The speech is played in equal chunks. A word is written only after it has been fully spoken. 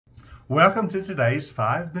Welcome to today's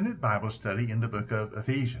 5-minute Bible study in the book of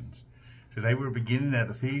Ephesians. Today we're beginning at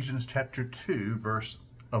Ephesians chapter 2, verse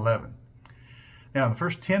 11. Now, in the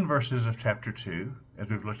first 10 verses of chapter 2, as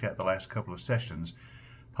we've looked at the last couple of sessions,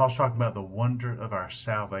 Paul's talking about the wonder of our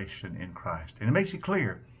salvation in Christ. And it makes it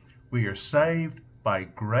clear we are saved by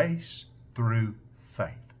grace through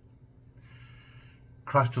faith.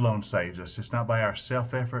 Christ alone saves us. It's not by our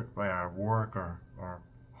self-effort, by our work or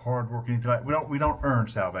hard work, anything like that. We don't earn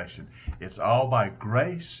salvation. It's all by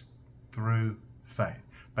grace through faith,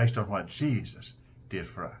 based on what Jesus did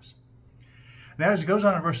for us. Now, as he goes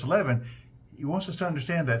on in verse 11, he wants us to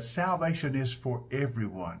understand that salvation is for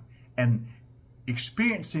everyone, and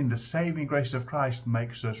experiencing the saving grace of Christ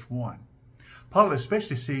makes us one. Paul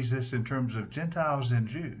especially sees this in terms of Gentiles and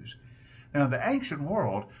Jews. Now, in the ancient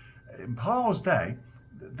world, in Paul's day,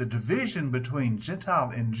 the division between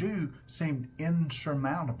Gentile and Jew seemed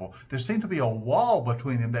insurmountable. There seemed to be a wall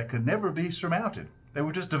between them that could never be surmounted. They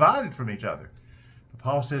were just divided from each other. But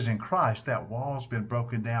Paul says in Christ that wall's been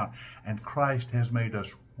broken down, and Christ has made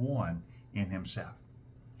us one in himself.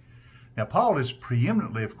 Now, Paul is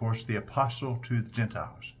preeminently, of course, the apostle to the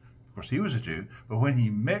Gentiles. Of course, he was a Jew, but when he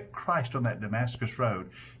met Christ on that Damascus road,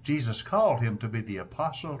 Jesus called him to be the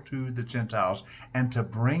apostle to the Gentiles and to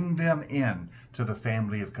bring them in to the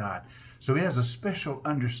family of God. So he has a special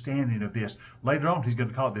understanding of this. Later on, he's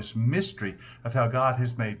going to call it this mystery of how God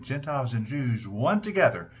has made Gentiles and Jews one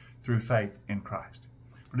together through faith in Christ.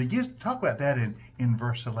 But he begins to talk about that in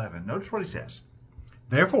verse 11. Notice what he says.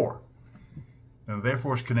 Therefore,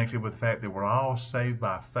 therefore is connected with the fact that we're all saved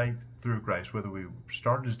by faith through grace. Whether we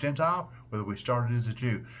started as Gentile, whether we started as a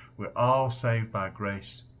Jew, we're all saved by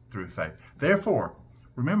grace through faith. Therefore,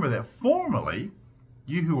 remember that formerly,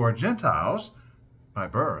 you who are Gentiles by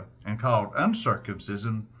birth and called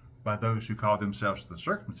uncircumcision by those who call themselves the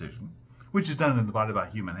circumcision, which is done in the body by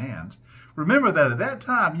human hands, remember that at that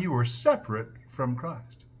time you were separate from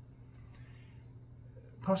Christ.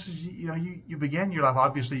 Paul says, you began your life,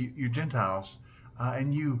 obviously you're Gentiles,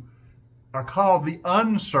 and you are called the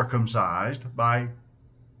uncircumcised by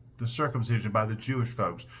the circumcision, by the Jewish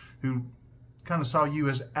folks who kind of saw you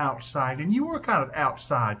as outside, and you were kind of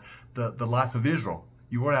outside the life of Israel.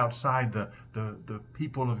 You were outside the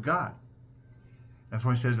people of God. That's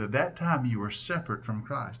why he says at that time you were separate from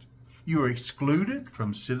Christ. You were excluded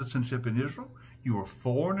from citizenship in Israel. You were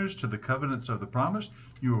foreigners to the covenants of the promise.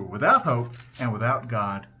 You were without hope and without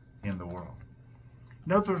God in the world.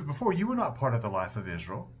 In other words, before, you were not part of the life of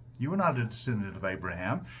Israel. You were not a descendant of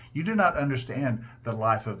Abraham. You do not understand the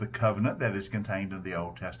life of the covenant that is contained in the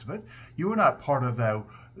Old Testament. You were not part of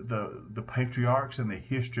the patriarchs and the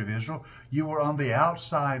history of Israel. You were on the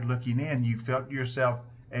outside looking in. You felt yourself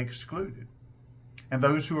excluded. And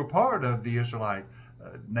those who were part of the Israelite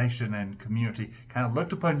nation and community kind of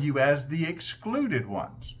looked upon you as the excluded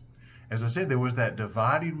ones. As I said, there was that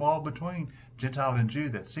dividing wall between Gentile and Jew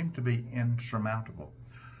that seemed to be insurmountable.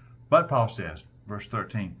 But Paul says, verse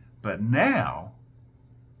 13, but now,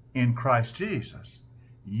 in Christ Jesus,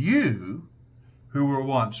 you who were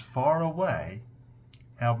once far away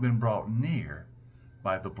have been brought near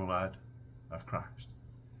by the blood of Christ.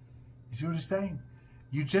 You see what he's saying?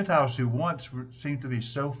 You Gentiles who once seemed to be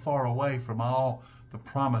so far away from all the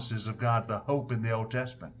promises of God, the hope in the Old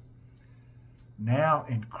Testament, now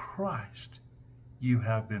in Christ, you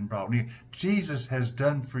have been brought near. Jesus has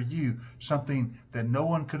done for you something that no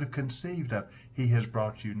one could have conceived of. He has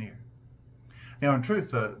brought you near. Now, in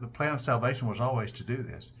truth, the plan of salvation was always to do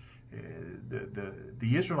this.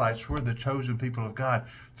 The Israelites were the chosen people of God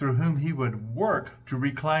through whom he would work to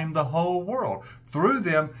reclaim the whole world. Through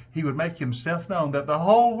them, he would make himself known that the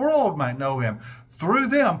whole world might know him. Through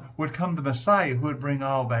them would come the Messiah who would bring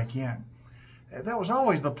all back in. That was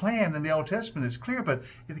always the plan in the Old Testament. It's clear, but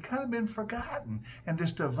it had kind of been forgotten. And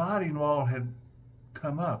this dividing wall had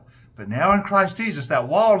come up. But now in Christ Jesus, that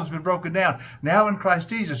wall has been broken down. Now in Christ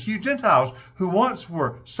Jesus, you Gentiles who once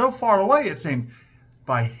were so far away, it seemed,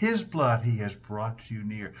 by his blood he has brought you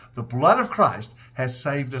near. The blood of Christ has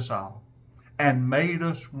saved us all and made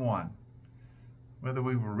us one. Whether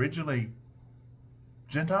we were originally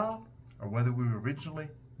Gentile or whether we were originally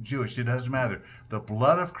Jewish, it doesn't matter. The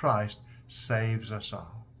blood of Christ saves us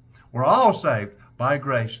all. We're all saved by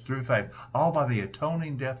grace through faith, all by the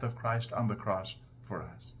atoning death of Christ on the cross for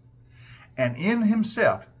us. And in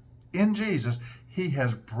himself, in Jesus, he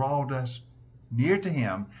has brought us near to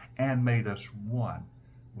him and made us one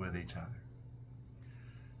with each other.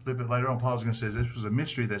 A little bit later on, Paul's going to say this was a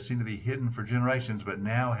mystery that seemed to be hidden for generations, but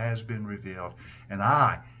now has been revealed. And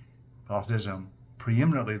Paul says, I'm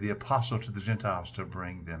preeminently the apostle to the Gentiles to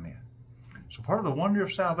bring them in. So part of the wonder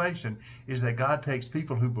of salvation is that God takes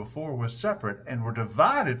people who before were separate and were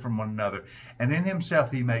divided from one another, and in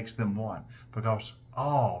himself he makes them one, because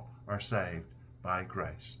all are saved by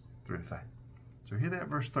grace through faith. So hear that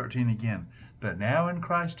verse 13 again. But now in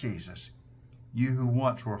Christ Jesus, you who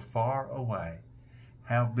once were far away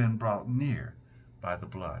have been brought near by the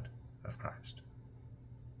blood of Christ.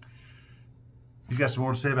 He's got some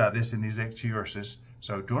more to say about this in these next few verses.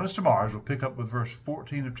 So join us tomorrow as we'll pick up with verse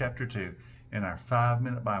 14 of chapter 2 in our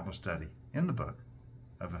 5-minute Bible study in the book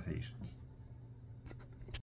of Ephesians.